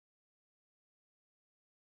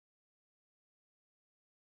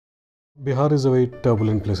Bihar is a very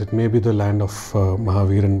turbulent place. It may be the land of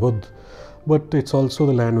Mahavir and Buddha, but it's also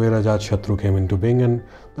the land where Ajatashatru came into being, and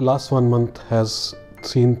the last 1 month has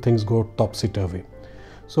seen things go topsy-turvy.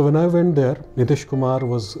 So when I went there, Nitish Kumar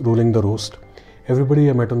was ruling the roost. Everybody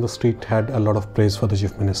I met on the street had a lot of praise for the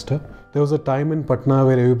Chief Minister. There was a time in Patna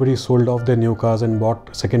where everybody sold off their new cars and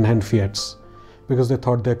bought second-hand Fiats because they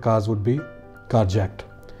thought their cars would be carjacked.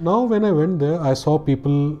 Now when I went there, I saw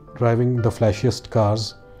people driving the flashiest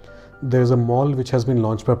cars. There is a mall which has been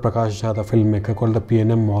launched by Prakash Jha, the filmmaker, called the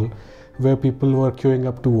PNM Mall, where people were queuing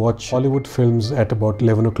up to watch Hollywood films at about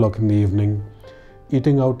 11 o'clock in the evening.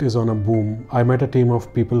 Eating out is on a boom. I met a team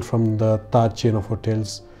of people from the Taj chain of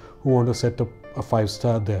hotels who want to set up a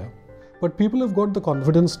 5-star there. But people have got the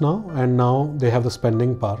confidence now, and now they have the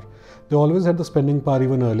spending power. They always had the spending power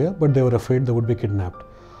even earlier, but they were afraid they would be kidnapped.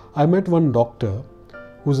 I met one doctor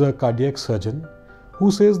who's a cardiac surgeon, who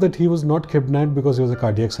says that he was not kidnapped because he was a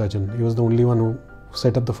cardiac surgeon. He was the only one who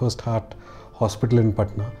set up the first heart hospital in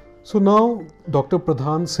Patna. So now Dr.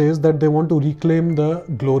 Pradhan says that they want to reclaim the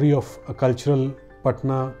glory of a cultural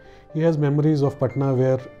Patna. He has memories of Patna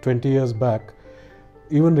where 20 years back,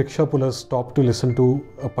 even rickshaw pullers stopped to listen to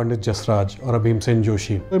a Pandit Jasraj or a Bhimsen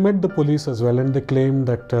Joshi. I met the police as well, and they claimed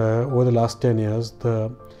that over the last 10 years,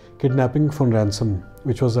 the kidnapping for ransom,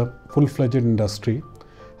 which was a full-fledged industry,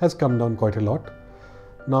 has come down quite a lot.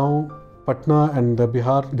 Now Patna and the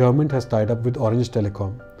Bihar government has tied up with Orange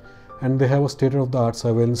Telecom, and they have a state-of-the-art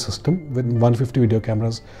surveillance system with 150 video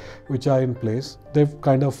cameras which are in place. They've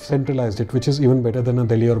kind of centralized it, which is even better than a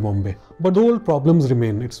Delhi or Bombay. But the old problems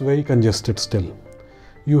remain. It's very congested still.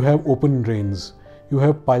 You have open drains. You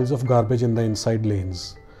have piles of garbage in the inside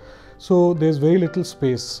lanes. So there's very little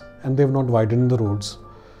space, and they've not widened the roads.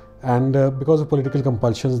 And because of political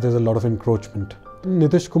compulsions, there's a lot of encroachment.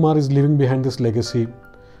 Nitish Kumar is leaving behind this legacy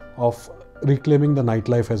of reclaiming the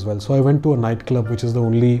nightlife as well. So I went to a nightclub, which is the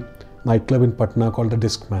only nightclub in Patna, called the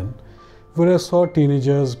Discman, where I saw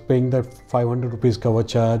teenagers paying that 500 rupees cover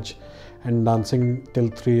charge and dancing till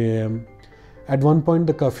 3 a.m. At one point,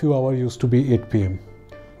 the curfew hour used to be 8 p.m.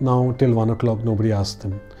 Now till 1 o'clock, nobody asks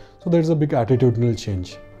them. So there's a big attitudinal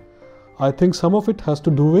change. I think some of it has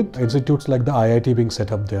to do with institutes like the IIT being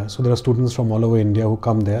set up there. So there are students from all over India who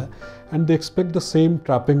come there, and they expect the same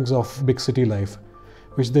trappings of big city life,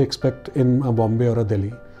 which they expect in a Bombay or a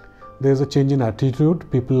Delhi. There's a change in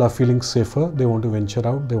attitude. People are feeling safer. They want to venture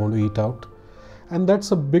out. They want to eat out. And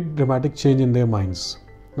that's a big dramatic change in their minds.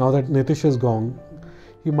 Now that Nitish is gone,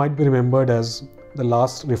 he might be remembered as the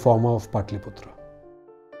last reformer of Patliputra.